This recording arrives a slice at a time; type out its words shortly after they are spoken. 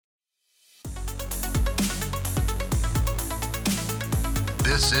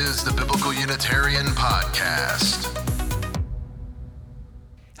This is the Biblical Unitarian Podcast.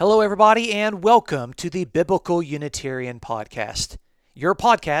 Hello, everybody, and welcome to the Biblical Unitarian Podcast, your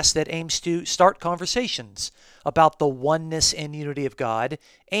podcast that aims to start conversations about the oneness and unity of God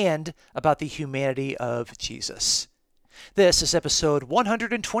and about the humanity of Jesus. This is episode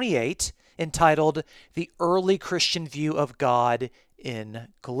 128, entitled The Early Christian View of God in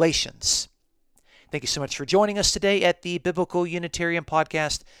Galatians. Thank you so much for joining us today at the Biblical Unitarian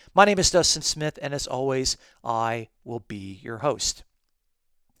Podcast. My name is Dustin Smith, and as always, I will be your host.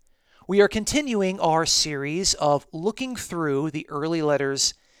 We are continuing our series of looking through the early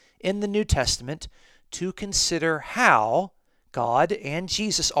letters in the New Testament to consider how God and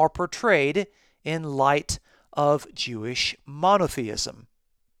Jesus are portrayed in light of Jewish monotheism.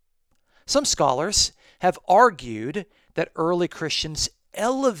 Some scholars have argued that early Christians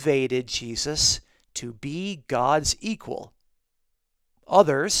elevated Jesus to be God's equal.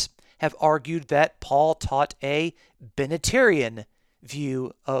 Others have argued that Paul taught a binitarian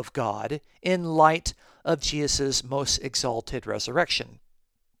view of God in light of Jesus' most exalted resurrection.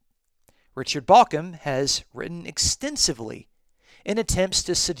 Richard Bauckham has written extensively in attempts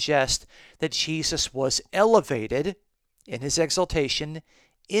to suggest that Jesus was elevated in his exaltation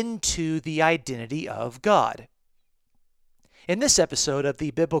into the identity of God. In this episode of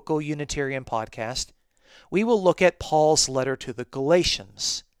the Biblical Unitarian Podcast, we will look at Paul's letter to the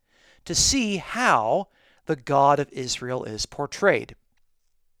Galatians to see how the God of Israel is portrayed.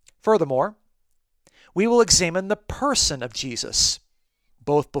 Furthermore, we will examine the person of Jesus,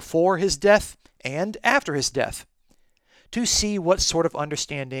 both before his death and after his death, to see what sort of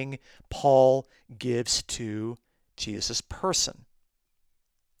understanding Paul gives to Jesus' person.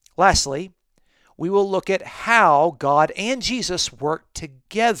 Lastly, we will look at how God and Jesus work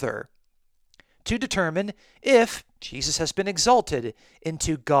together to determine if Jesus has been exalted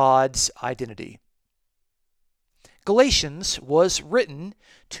into God's identity. Galatians was written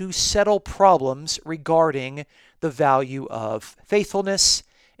to settle problems regarding the value of faithfulness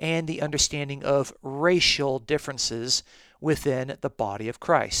and the understanding of racial differences within the body of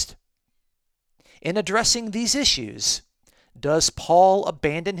Christ. In addressing these issues, does Paul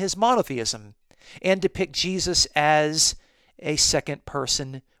abandon his monotheism and depict Jesus as a second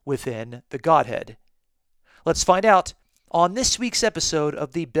person within the Godhead? Let's find out on this week's episode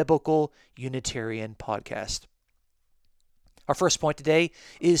of the Biblical Unitarian Podcast. Our first point today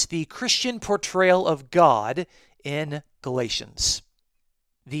is the Christian portrayal of God in Galatians.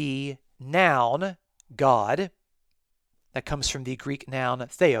 The noun God, that comes from the Greek noun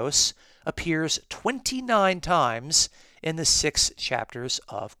theos, appears 29 times in the 6 chapters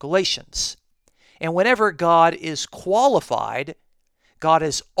of Galatians. And whenever God is qualified, God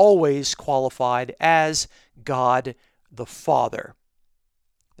is always qualified as God the Father.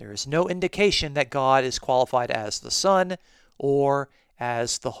 There is no indication that God is qualified as the Son or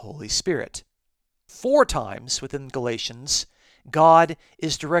as the Holy Spirit. 4 times within Galatians, God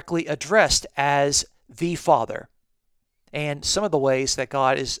is directly addressed as the Father. And some of the ways that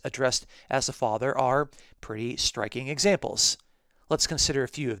God is addressed as the Father are pretty striking examples. Let's consider a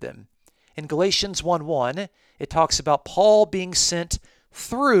few of them. In Galatians 1:1, it talks about Paul being sent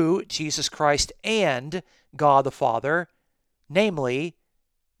through Jesus Christ and God the Father, namely,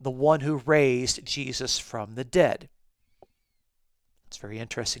 the one who raised Jesus from the dead. It's very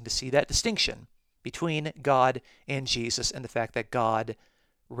interesting to see that distinction between God and Jesus and the fact that God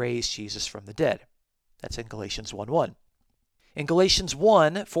raised Jesus from the dead. That's in Galatians 1:1. In Galatians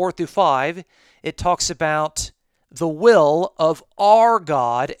 1:4-5, it talks about the will of our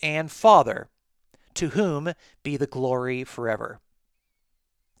God and Father, to whom be the glory forever.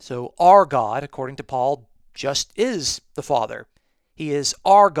 So our God, according to Paul, just is the Father. He is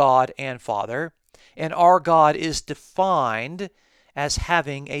our God and Father, and our God is defined as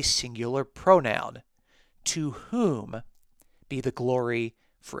having a singular pronoun, to whom be the glory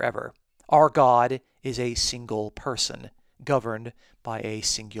forever. Our God is a single person, governed by a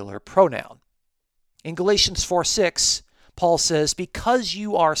singular pronoun. In Galatians 4:6, Paul says, because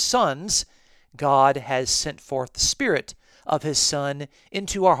you are sons, God has sent forth the Spirit of his Son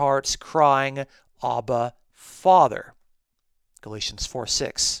into our hearts, crying, Abba, Father. Galatians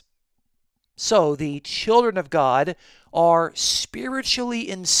 4:6. So the children of God are spiritually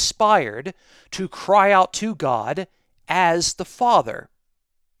inspired to cry out to God as the Father.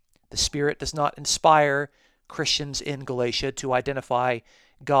 The Spirit does not inspire Christians in Galatia to identify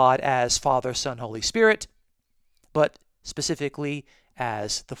God as Father, Son, Holy Spirit, but specifically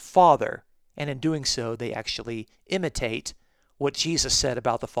as the Father. And in doing so, they actually imitate what Jesus said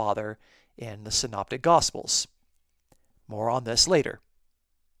about the Father in the Synoptic Gospels. More on this later.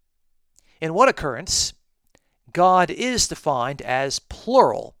 In one occurrence, God is defined as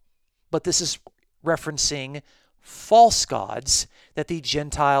plural, but this is referencing false gods that the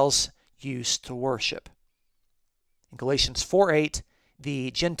Gentiles used to worship. In Galatians 4:8,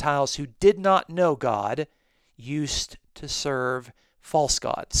 the Gentiles who did not know God used to serve false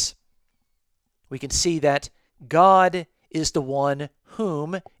gods. We can see that God is the one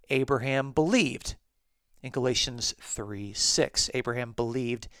whom Abraham believed. In Galatians 3:6, Abraham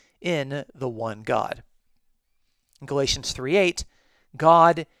believed in the one God. In Galatians 3:8,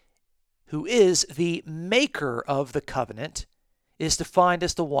 God, who is the maker of the covenant, is defined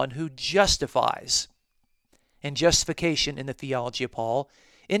as the one who justifies. And justification in the theology of Paul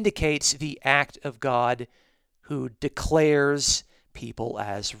indicates the act of God who declares people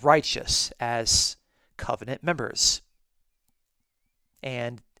as righteous, as covenant members.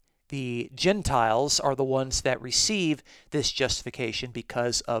 And the Gentiles are the ones that receive this justification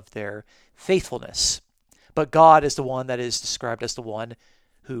because of their faithfulness. But God is the one that is described as the one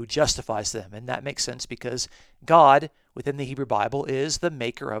who justifies them. And that makes sense because God, within the Hebrew Bible, is the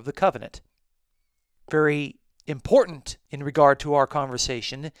maker of the covenant. Very important in regard to our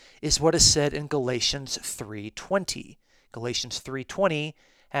conversation is what is said in Galatians 3:20. Galatians 3:20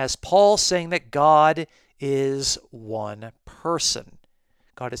 has Paul saying that God is one person.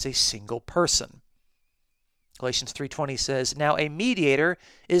 God is a single person. Galatians 3:20 says, "Now a mediator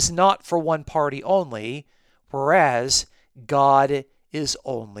is not for one party only, whereas God is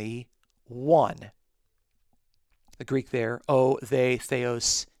only one." The Greek there, o, they,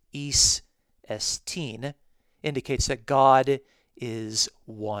 theos, eis, estin, indicates that God is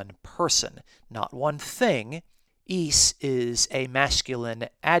one person, not one thing. Eis is a masculine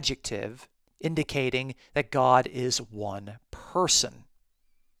adjective indicating that God is one person.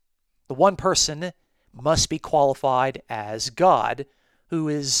 The one person must be qualified as God, who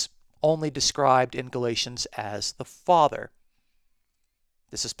is only described in Galatians as the Father.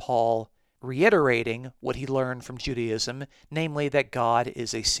 This is Paul reiterating what he learned from Judaism, namely that God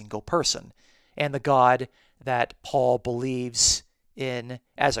is a single person. And the God that Paul believes in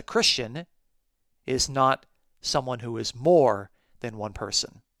as a Christian is not someone who is more than one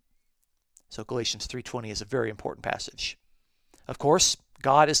person. So Galatians 3:20 is a very important passage. Of course,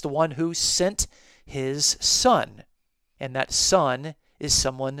 God is the one who sent his Son, and that Son is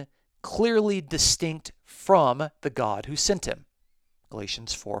someone clearly distinct from the God who sent him.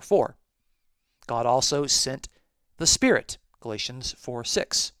 Galatians 4:4. God also sent the Spirit. Galatians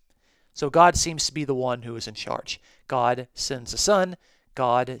 4:6. So God seems to be the one who is in charge. God sends the Son,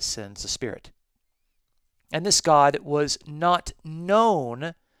 God sends the Spirit. And this God was not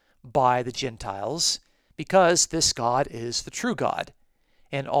known by the Gentiles because this God is the true God,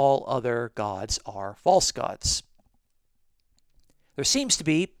 and all other gods are false gods. There seems to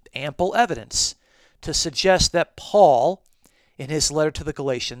be ample evidence to suggest that Paul, in his letter to the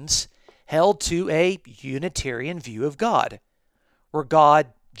Galatians, held to a Unitarian view of God, where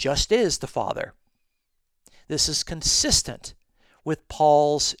God just is the Father. This is consistent with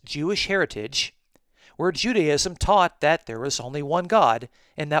Paul's Jewish heritage, where Judaism taught that there was only one God,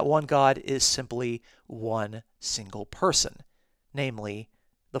 and that one God is simply one single person, namely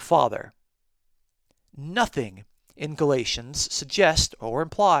the Father. Nothing in Galatians suggests or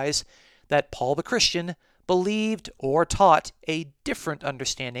implies that Paul the Christian believed or taught a different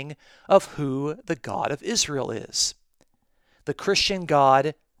understanding of who the God of Israel is. The Christian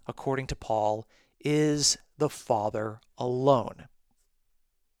God, according to Paul, is the Father alone.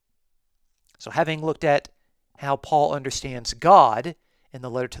 So having looked at how Paul understands God in the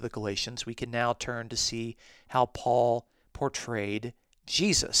letter to the Galatians, we can now turn to see how Paul portrayed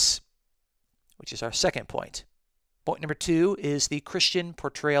Jesus, which is our second point. Point number 2 is the Christian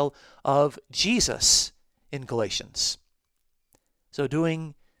portrayal of Jesus in Galatians. So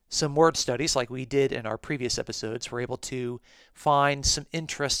doing some word studies like we did in our previous episodes, we're able to find some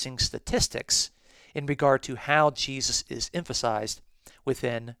interesting statistics in regard to how Jesus is emphasized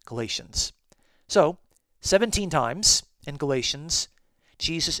within Galatians. So, 17 times in Galatians,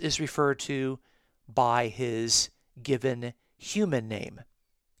 Jesus is referred to by his given human name.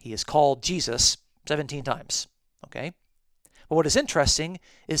 He is called Jesus 17 times. Okay? But what is interesting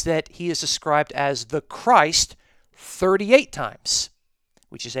is that he is described as the Christ 38 times,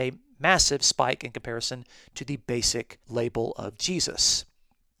 which is a massive spike in comparison to the basic label of Jesus.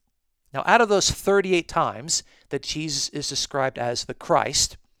 Now, out of those 38 times that Jesus is described as the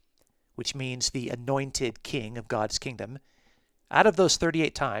Christ, which means the anointed king of God's kingdom, out of those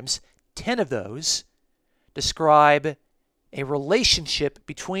 38 times, 10 of those describe a relationship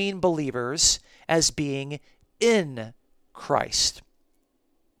between believers as being in Christ.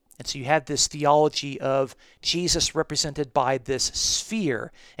 And so you have this theology of Jesus represented by this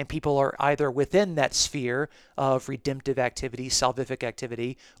sphere, and people are either within that sphere of redemptive activity, salvific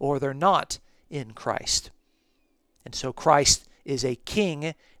activity, or they're not in Christ. And so Christ is a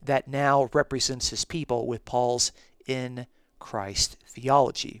king that now represents his people with Paul's in Christ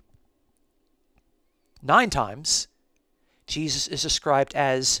theology. 9 times, Jesus is described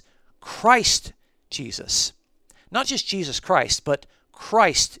as Christ Jesus. Not just Jesus Christ, but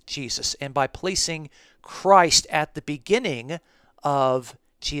Christ Jesus. And by placing Christ at the beginning of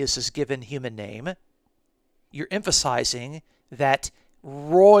Jesus' given human name, you're emphasizing that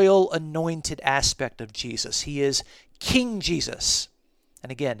royal anointed aspect of Jesus. He is King Jesus.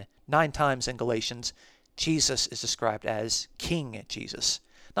 And again, 9 times in Galatians, Jesus is described as King Jesus.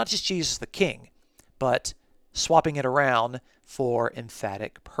 Not just Jesus the King, but swapping it around for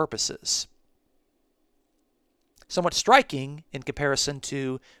emphatic purposes. Somewhat striking in comparison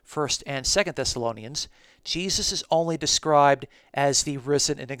to 1st and 2nd Thessalonians, Jesus is only described as the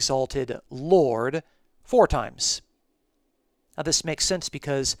risen and exalted Lord 4 times. Now this makes sense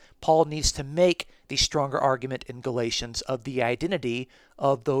because Paul needs to make the stronger argument in Galatians of the identity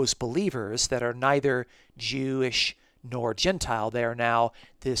of those believers that are neither Jewish nor Gentile. They are now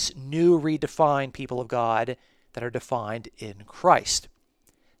this new redefined people of God that are defined in Christ.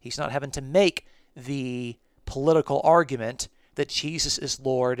 He's not having to make the political argument that Jesus is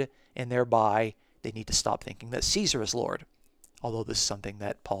Lord and thereby they need to stop thinking that Caesar is Lord, although this is something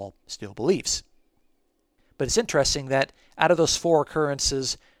that Paul still believes. But it's interesting that out of those 4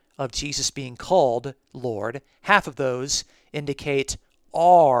 occurrences of Jesus being called Lord, half of those indicate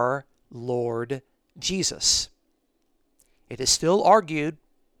our Lord Jesus. It is still argued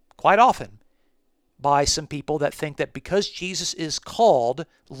quite often by some people that think that because Jesus is called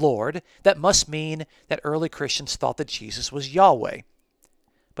Lord, that must mean that early Christians thought that Jesus was Yahweh.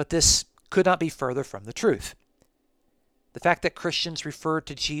 But this could not be further from the truth. The fact that Christians refer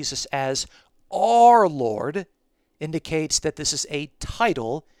to Jesus as our Lord indicates that this is a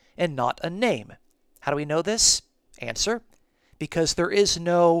title and not a name. How do we know this? Answer: because there is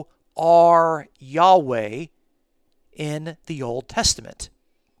no our Yahweh in the Old Testament.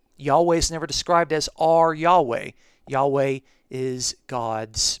 Yahweh is never described as our Yahweh. Yahweh is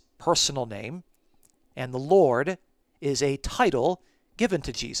God's personal name, and the Lord is a title given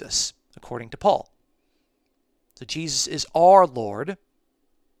to Jesus, according to Paul. So Jesus is our Lord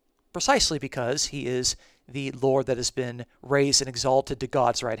precisely because he is the Lord that has been raised and exalted to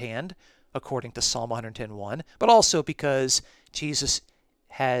God's right hand, according to Psalm 110:1, but also because Jesus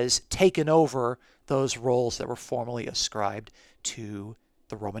has taken over those roles that were formerly ascribed to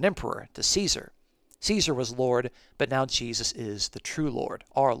the Roman emperor, to Caesar. Caesar was Lord, but now Jesus is the true Lord,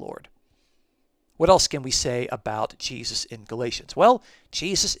 our Lord. What else can we say about Jesus in Galatians? Well,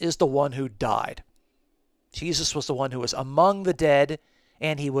 Jesus is the one who died. Jesus was the one who was among the dead,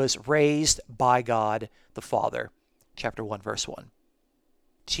 and he was raised by God the Father. Chapter 1, verse 1.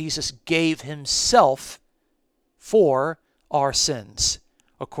 Jesus gave himself for our sins,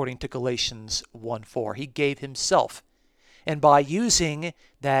 according to Galatians 1:4. He gave himself. And by using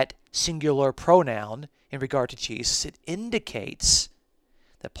that singular pronoun in regard to Jesus, it indicates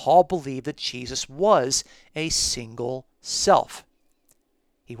that Paul believed that Jesus was a single self.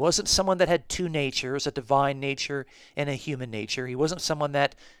 He wasn't someone that had 2 natures, a divine nature and a human nature. He wasn't someone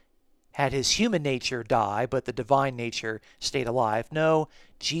that had his human nature die, but the divine nature stayed alive. No,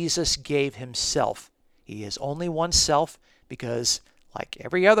 Jesus gave himself. He is only one self because, like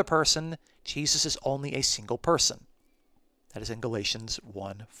every other person, Jesus is only a single person. That is in Galatians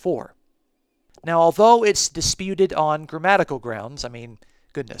 1:4. Now, although it's disputed on grammatical grounds,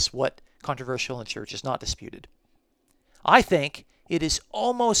 goodness, what controversial in church is not disputed? I think it is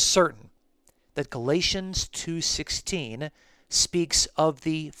almost certain that Galatians 2:16 speaks of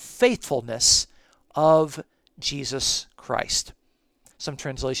the faithfulness of Jesus Christ. Some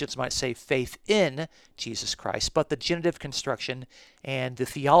translations might say faith in Jesus Christ, but the genitive construction and the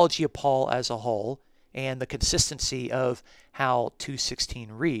theology of Paul as a whole and the consistency of how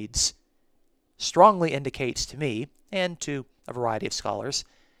 2:16 reads strongly indicates to me, and to a variety of scholars,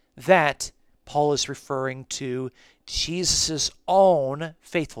 that Paul is referring to Jesus' own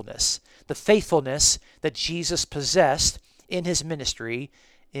faithfulness, the faithfulness that Jesus possessed in his ministry,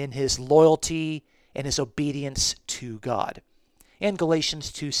 in his loyalty, and his obedience to God. And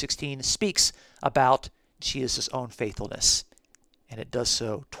Galatians 2:16 speaks about Jesus' own faithfulness, and it does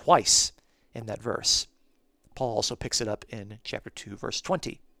so twice in that verse. Paul also picks it up in chapter 2, verse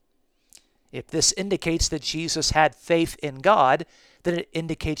 20. If this indicates that Jesus had faith in God, then it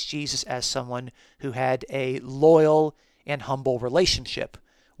indicates Jesus as someone who had a loyal and humble relationship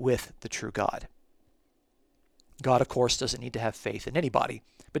with the true God. God, of course, doesn't need to have faith in anybody,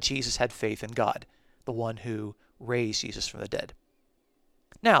 but Jesus had faith in God, the one who raised Jesus from the dead.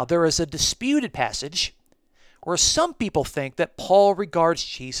 Now, there is a disputed passage where some people think that Paul regards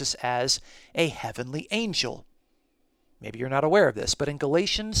Jesus as a heavenly angel. Maybe you're not aware of this, but in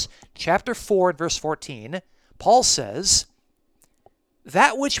Galatians chapter 4 and verse 14, Paul says,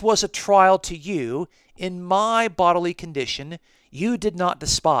 "That which was a trial to you in my bodily condition, you did not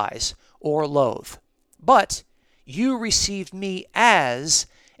despise or loathe, but you received me as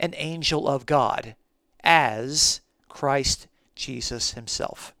an angel of God, as Christ Jesus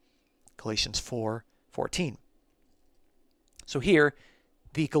himself." Galatians 4:14. So here,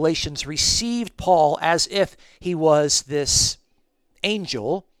 the Galatians received Paul as if he was this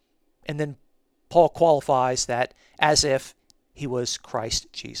angel, and then Paul qualifies that as if he was Christ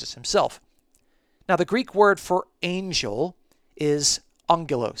Jesus himself. Now, the Greek word for angel is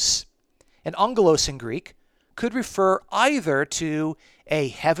angelos. And angelos in Greek could refer either to a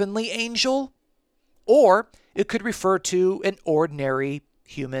heavenly angel, or it could refer to an ordinary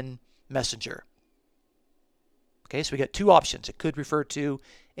human messenger. Okay, so we got two options. It could refer to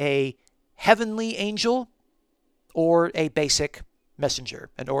a heavenly angel or a basic messenger,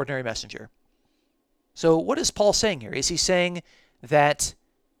 an ordinary messenger. So what is Paul saying here? Is he saying that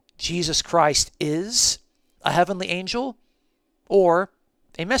Jesus Christ is a heavenly angel or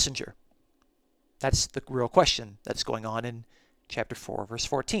a messenger? That's the real question that's going on in chapter 4, verse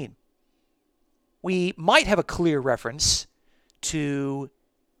 14. We might have a clear reference to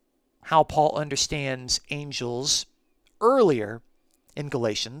how Paul understands angels earlier in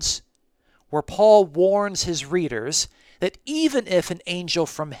Galatians, where Paul warns his readers that even if an angel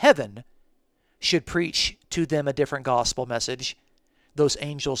from heaven should preach to them a different gospel message, those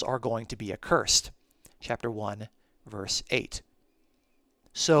angels are going to be accursed. Chapter 1, verse 8.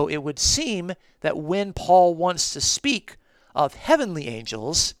 So it would seem that when Paul wants to speak of heavenly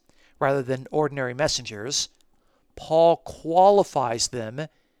angels rather than ordinary messengers, Paul qualifies them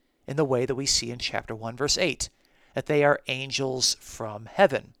in the way that we see in chapter 1, verse 8, that they are angels from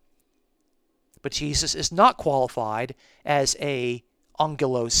heaven. But Jesus is not qualified as a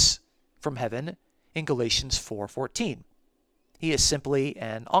angelos from heaven in Galatians 4:14. He is simply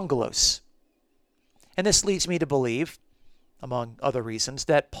an angelos. And this leads me to believe, among other reasons,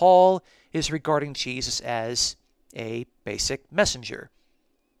 that Paul is regarding Jesus as a basic messenger,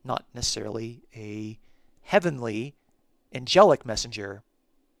 not necessarily a heavenly, angelic messenger.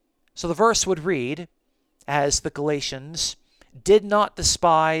 So the verse would read, as the Galatians did not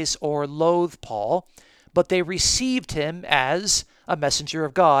despise or loathe Paul, but they received him as a messenger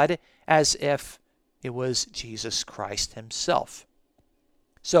of God, as if it was Jesus Christ himself.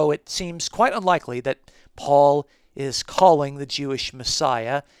 So it seems quite unlikely that Paul is calling the Jewish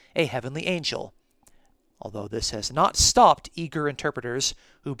Messiah a heavenly angel, although this has not stopped eager interpreters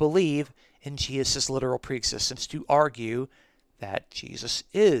who believe in Jesus' literal preexistence to argue that Jesus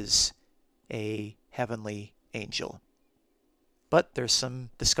is a heavenly angel. But there's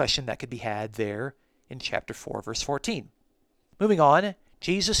some discussion that could be had there in chapter 4, verse 14. Moving on,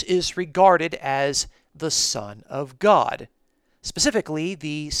 Jesus is regarded as the Son of God, specifically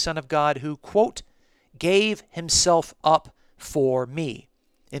the Son of God who, quote, gave himself up for me,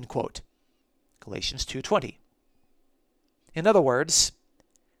 end quote. Galatians 2:20. In other words,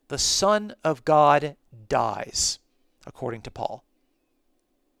 the Son of God dies, according to Paul.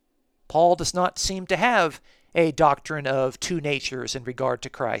 Paul does not seem to have a doctrine of two natures in regard to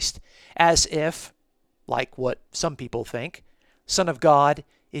Christ, as if, like what some people think, Son of God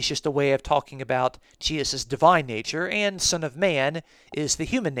is just a way of talking about Jesus' divine nature, and Son of Man is the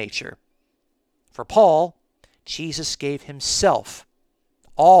human nature. For Paul, Jesus gave himself,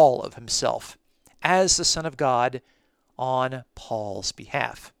 all of himself, as the Son of God on Paul's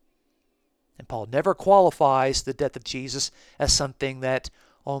behalf. And Paul never qualifies the death of Jesus as something that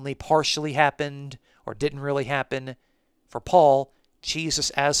only partially happened or didn't really happen. For Paul, Jesus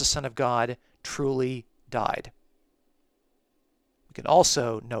as the Son of God truly died. We can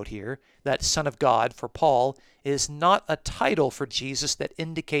also note here that Son of God for Paul is not a title for Jesus that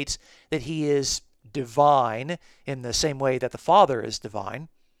indicates that he is divine in the same way that the Father is divine.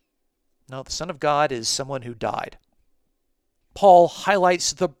 No, the Son of God is someone who died. Paul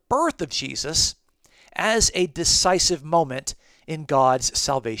highlights the birth of Jesus as a decisive moment in God's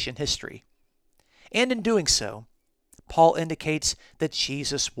salvation history. And in doing so, Paul indicates that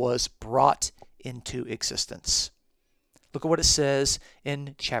Jesus was brought into existence. Look at what it says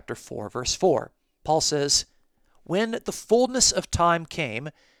in chapter 4, verse 4. Paul says, "When the fullness of time came,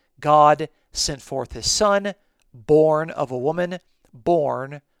 God sent forth his Son, born of a woman,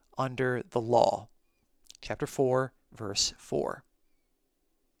 born under the law. Chapter 4, verse 4.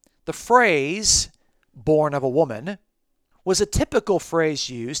 The phrase, born of a woman, was a typical phrase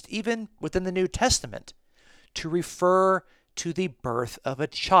used even within the New Testament to refer to the birth of a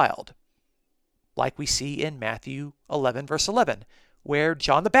child, like we see in Matthew 11, verse 11, where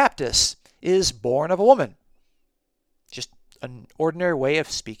John the Baptist is born of a woman. Just an ordinary way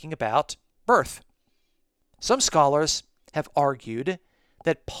of speaking about birth. Some scholars have argued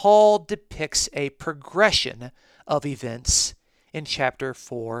that Paul depicts a progression of events in chapter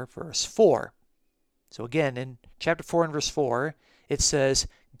 4, verse 4. So again, in chapter 4 and verse 4, it says,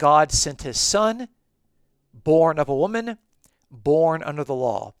 God sent his son, born of a woman, born under the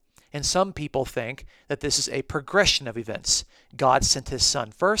law. And some people think that this is a progression of events. God sent his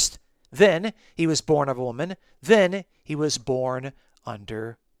son first, then he was born of a woman, then he was born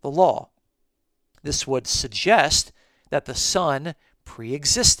under the law. This would suggest that the Son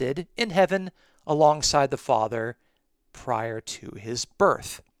pre-existed in heaven alongside the Father prior to his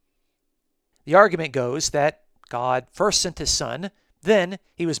birth. The argument goes that God first sent his Son, then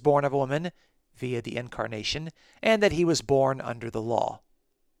he was born of a woman via the incarnation, and that he was born under the law.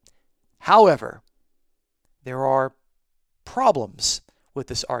 However, there are problems with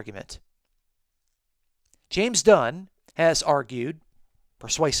this argument. James Dunn has argued,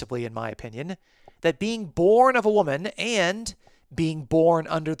 persuasively in my opinion, that being born of a woman and being born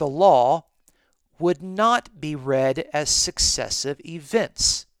under the law would not be read as successive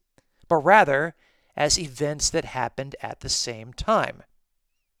events, but rather as events that happened at the same time.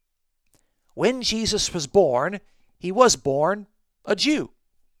 When Jesus was born, he was born a Jew.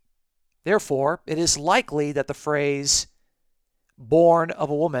 Therefore, it is likely that the phrase born of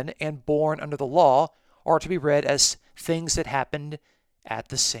a woman and born under the law are to be read as things that happened at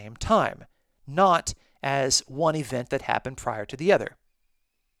the same time, not as one event that happened prior to the other.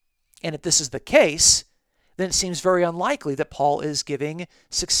 And if this is the case, then it seems very unlikely that Paul is giving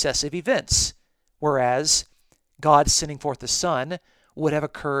successive events, whereas God sending forth the Son would have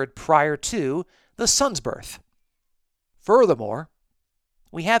occurred prior to the Son's birth. Furthermore,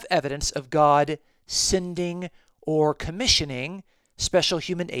 we have evidence of God sending or commissioning special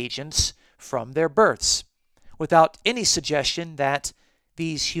human agents from their births, without any suggestion that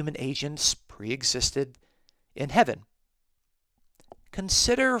these human agents pre-existed in heaven.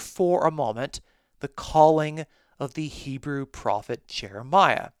 Consider for a moment the calling of the Hebrew prophet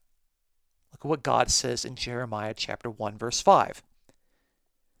Jeremiah. Look at what God says in Jeremiah chapter 1, verse 5.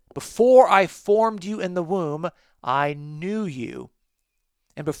 Before I formed you in the womb, I knew you.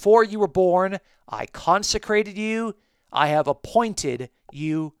 And before you were born, I consecrated you. I have appointed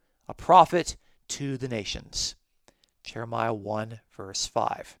you a prophet to the nations. Jeremiah 1, verse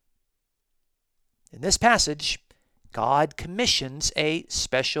 5. In this passage, God commissions a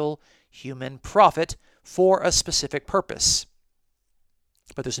special human prophet for a specific purpose.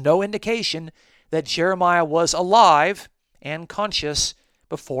 But there's no indication that Jeremiah was alive and conscious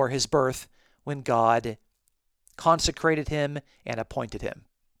before his birth when God consecrated him and appointed him.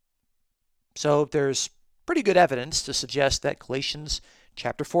 So there's pretty good evidence to suggest that Galatians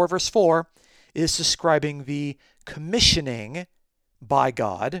chapter 4, verse 4 is describing the commissioning by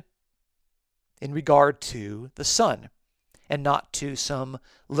God in regard to the Son, and not to some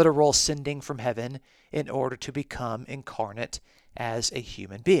literal sending from heaven in order to become incarnate as a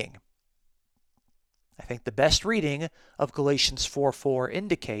human being. I think the best reading of Galatians 4:4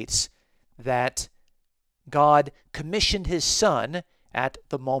 indicates that God commissioned his Son at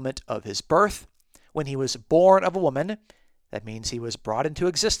the moment of his birth, when he was born of a woman. That means he was brought into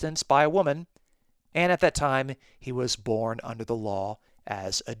existence by a woman, and at that time he was born under the law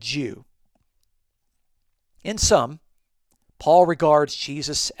as a Jew. In sum, Paul regards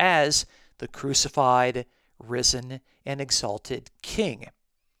Jesus as the crucified, risen, and exalted King.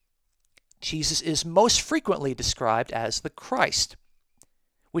 Jesus is most frequently described as the Christ,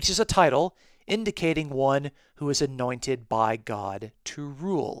 which is a title indicating one who is anointed by God to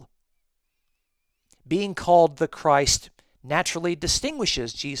rule. Being called the Christ naturally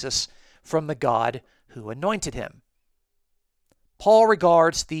distinguishes Jesus from the God who anointed him. Paul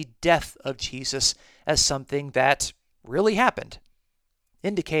regards the death of Jesus as something that really happened,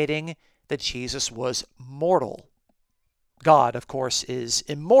 indicating that Jesus was mortal. God, of course, is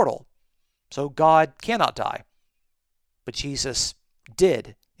immortal, so God cannot die. But Jesus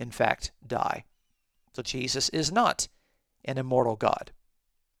did, in fact, die. So Jesus is not an immortal God.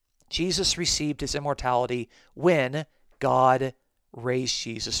 Jesus received his immortality when God raised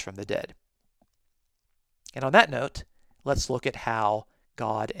Jesus from the dead. And on that note, let's look at how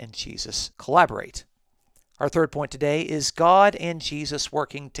God and Jesus collaborate. Our third point today is God and Jesus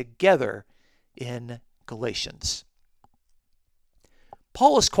working together in Galatians.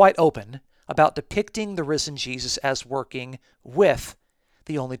 Paul is quite open about depicting the risen Jesus as working with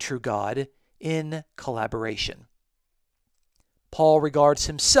the only true God in collaboration. Paul regards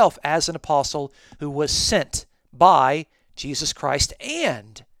himself as an apostle who was sent by Jesus Christ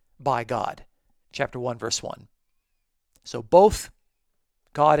and by God. Chapter 1, verse 1. So both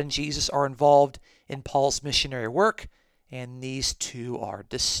God and Jesus are involved in Paul's missionary work, and these two are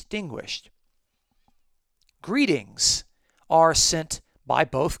distinguished. Greetings are sent by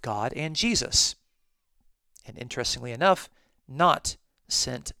both God and Jesus, and interestingly enough, not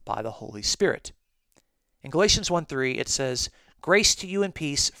sent by the Holy Spirit. In Galatians 1:3, it says, "Grace to you and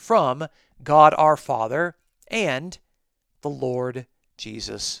peace from God our Father and the Lord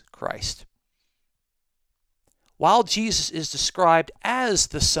Jesus Christ." While Jesus is described as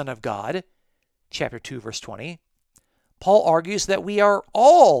the Son of God, chapter 2, verse 20, Paul argues that we are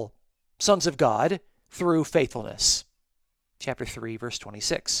all sons of God through faithfulness. Chapter 3, verse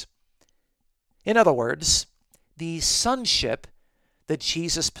 26. In other words, the sonship that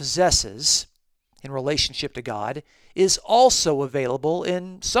Jesus possesses in relationship to God is also available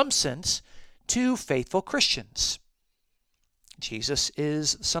in some sense to faithful Christians. Jesus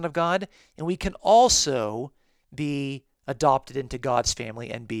is the Son of God, and we can also be adopted into God's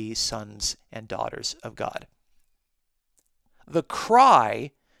family and be sons and daughters of God. The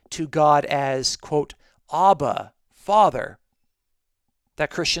cry to God as, quote, Abba, Father,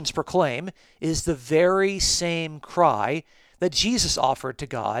 that Christians proclaim is the very same cry that Jesus offered to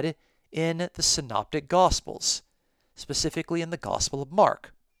God in the Synoptic Gospels, specifically in the Gospel of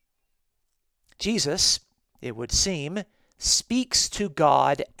Mark. Jesus, it would seem, speaks to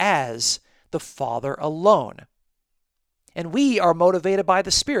God as the Father alone. And we are motivated by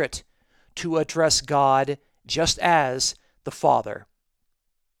the Spirit to address God just as the Father,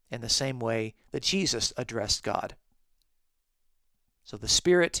 in the same way that Jesus addressed God. So the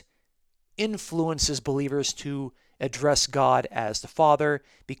Spirit influences believers to address God as the Father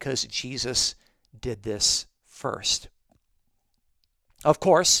because Jesus did this first. Of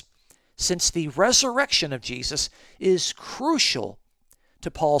course, since the resurrection of Jesus is crucial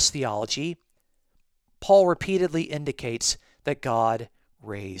to Paul's theology, Paul repeatedly indicates that God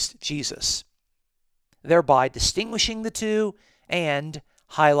raised Jesus, thereby distinguishing the two and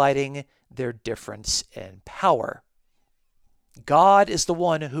highlighting their difference in power. God is the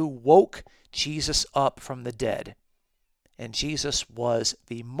one who woke Jesus up from the dead, and Jesus was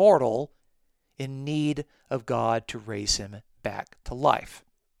the mortal in need of God to raise him back to life.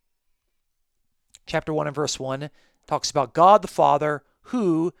 Chapter 1 and verse 1 talks about God the Father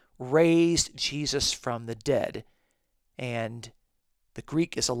who raised Jesus from the dead. And the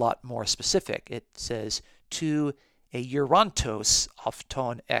Greek is a lot more specific. It says, to a eurontos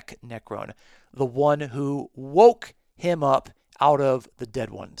auton ek nekron, the one who woke him up out of the dead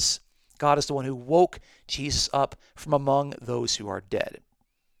ones. God is the one who woke Jesus up from among those who are dead.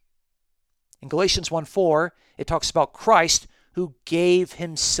 In Galatians 1:4, it talks about Christ who gave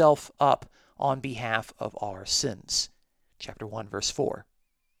himself up on behalf of our sins. Chapter 1, verse 4.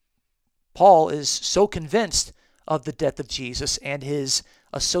 Paul is so convinced of the death of Jesus and his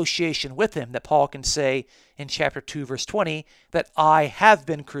association with him that Paul can say in chapter 2, verse 20, that I have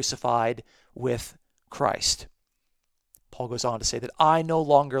been crucified with Christ. Paul goes on to say that I no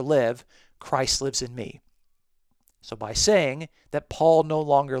longer live, Christ lives in me. So by saying that Paul no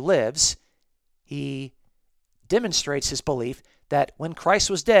longer lives, he demonstrates his belief that when Christ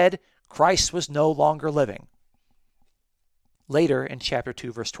was dead, Christ was no longer living. Later in chapter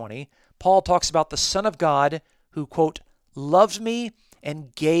 2, verse 20, Paul talks about the Son of God who, quote, loved me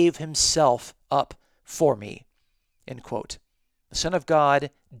and gave himself up for me, end quote. The Son of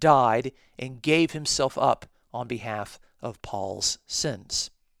God died and gave himself up on behalf of Paul's sins.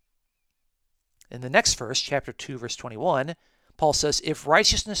 In the next verse, chapter 2, verse 21, Paul says, if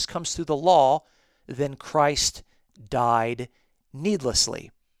righteousness comes through the law, then Christ died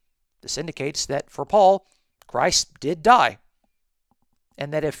needlessly. This indicates that for Paul, Christ did die,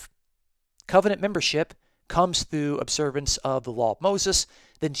 and that if covenant membership comes through observance of the law of Moses,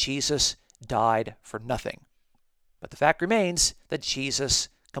 then Jesus died for nothing. But the fact remains that Jesus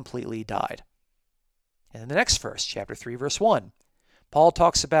completely died. And in the next verse, chapter 3, verse 1, Paul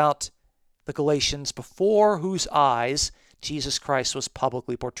talks about the Galatians before whose eyes Jesus Christ was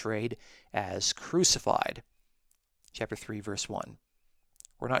publicly portrayed as crucified. Chapter 3, verse 1.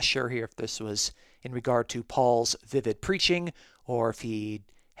 We're not sure here if this was in regard to Paul's vivid preaching or if he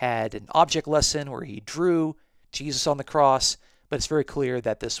had an object lesson where he drew Jesus on the cross, but it's very clear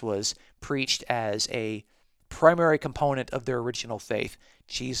that this was preached as a primary component of their original faith.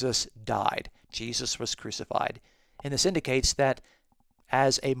 Jesus died. Jesus was crucified. And this indicates that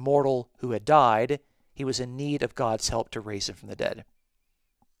as a mortal who had died, he was in need of God's help to raise him from the dead.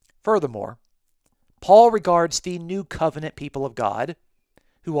 Furthermore, Paul regards the new covenant people of God,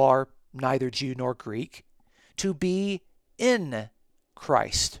 who are neither Jew nor Greek, to be in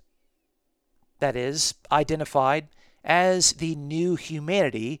Christ. That is, identified as the new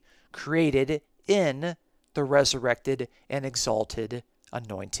humanity created in the resurrected and exalted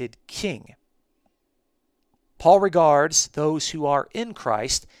anointed King. Paul regards those who are in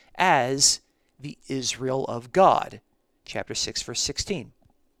Christ as the Israel of God. Chapter 6, verse 16.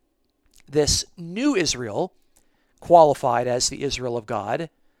 This new Israel, qualified as the Israel of God,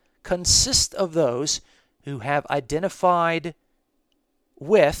 consists of those who have identified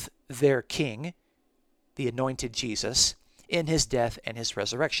with their King, the anointed Jesus, in his death and his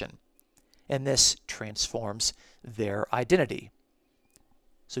resurrection. And this transforms their identity.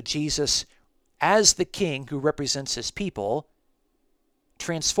 So Jesus, as the King who represents his people,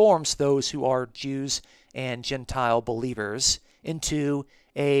 transforms those who are Jews and Gentile believers into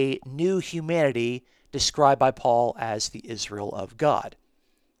a new humanity described by Paul as the Israel of God.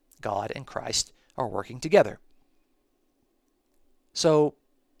 God and Christ are working together. So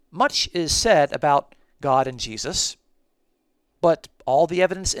much is said about God and Jesus, but all the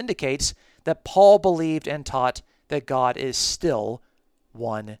evidence indicates that Paul believed and taught that God is still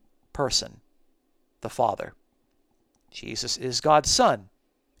one person, the Father. Jesus is God's Son,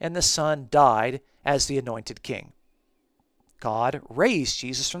 and the Son died as the anointed King. God raised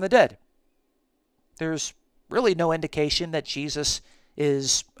Jesus from the dead. There's really no indication that Jesus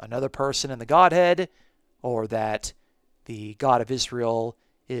is another person in the Godhead, or that the God of Israel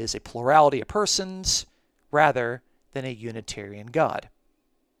is a plurality of persons rather than a Unitarian God.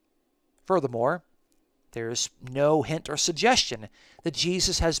 Furthermore, there's no hint or suggestion that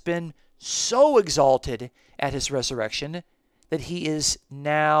Jesus has been so exalted at his resurrection that he is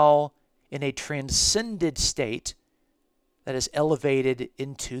now in a transcended state that is elevated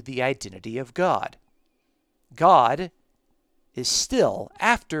into the identity of God. God is still,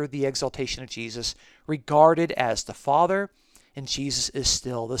 after the exaltation of Jesus, regarded as the Father, and Jesus is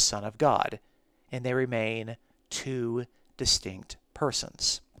still the Son of God, and they remain two distinct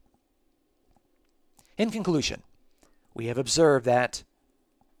persons. In conclusion, we have observed that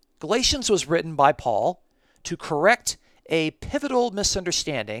Galatians was written by Paul to correct a pivotal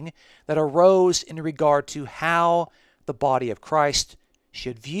misunderstanding that arose in regard to how the body of Christ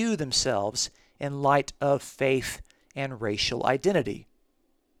should view themselves in light of faith and racial identity.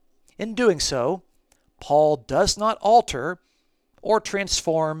 In doing so, Paul does not alter or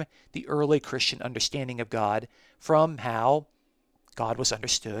transform the early Christian understanding of God from how God was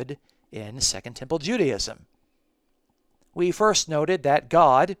understood in Second Temple Judaism. We first noted that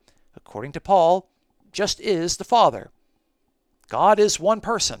God, according to Paul, just is the Father. God is one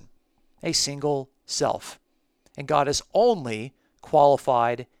person, a single self, and God is only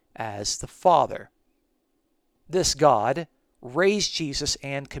qualified as the Father. This God raised Jesus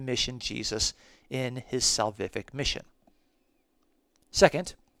and commissioned Jesus in his salvific mission.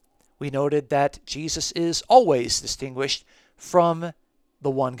 Second, we noted that Jesus is always distinguished from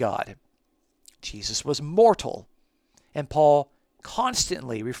the one God. Jesus was mortal, and Paul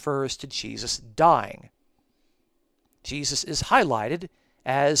constantly refers to Jesus dying. Jesus is highlighted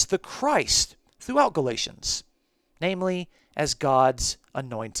as the Christ throughout Galatians, namely as God's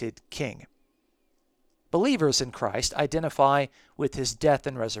anointed King. Believers in Christ identify with his death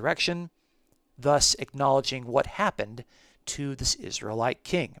and resurrection, thus acknowledging what happened to this Israelite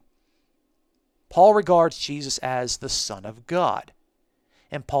king. Paul regards Jesus as the Son of God,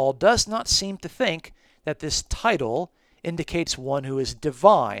 and Paul does not seem to think that this title indicates one who is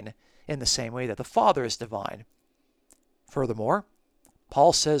divine in the same way that the Father is divine. Furthermore,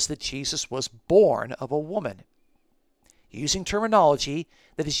 Paul says that Jesus was born of a woman, using terminology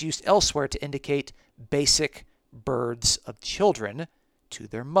that is used elsewhere to indicate basic births of children to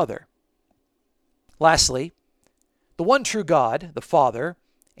their mother. Lastly, the one true God, the Father,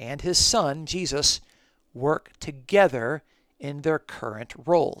 and his Son, Jesus, work together in their current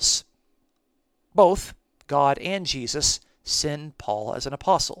roles. Both God and Jesus send Paul as an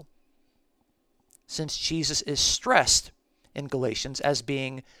apostle. Since Jesus is stressed in Galatians as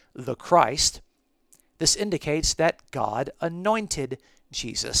being the Christ, this indicates that God anointed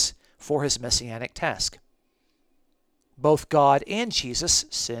Jesus for his messianic task. Both God and Jesus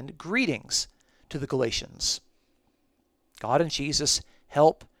send greetings to the Galatians. God and Jesus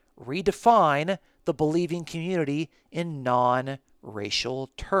help redefine the believing community in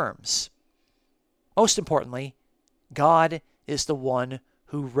non-racial terms. Most importantly, God is the one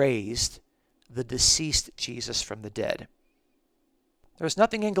who raised the deceased Jesus from the dead. There's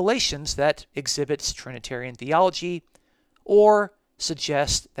nothing in Galatians that exhibits Trinitarian theology or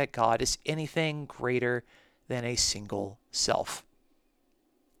suggests that God is anything greater than a single self.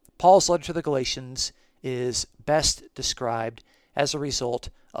 Paul's letter to the Galatians is best described as a result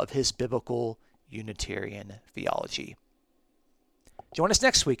of his biblical Unitarian theology. Join us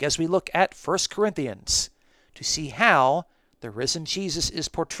next week as we look at 1 Corinthians to see how the risen Jesus is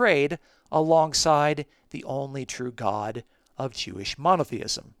portrayed alongside the only true God of Jewish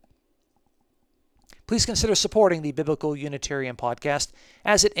monotheism. Please consider supporting the Biblical Unitarian Podcast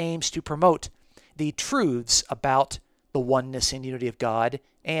as it aims to promote the truths about the oneness and unity of God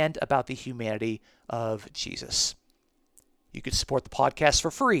and about the humanity of Jesus. You can support the podcast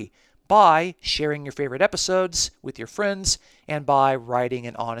for free by sharing your favorite episodes with your friends and by writing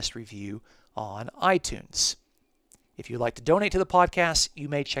an honest review on iTunes. If you'd like to donate to the podcast, you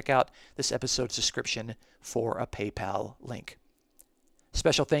may check out this episode's description for a PayPal link.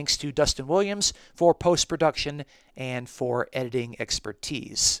 Special thanks to Dustin Williams for post-production and for editing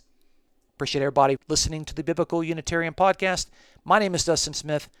expertise. Appreciate everybody listening to the Biblical Unitarian Podcast. My name is Dustin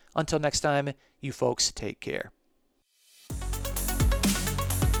Smith. Until next time, you folks take care.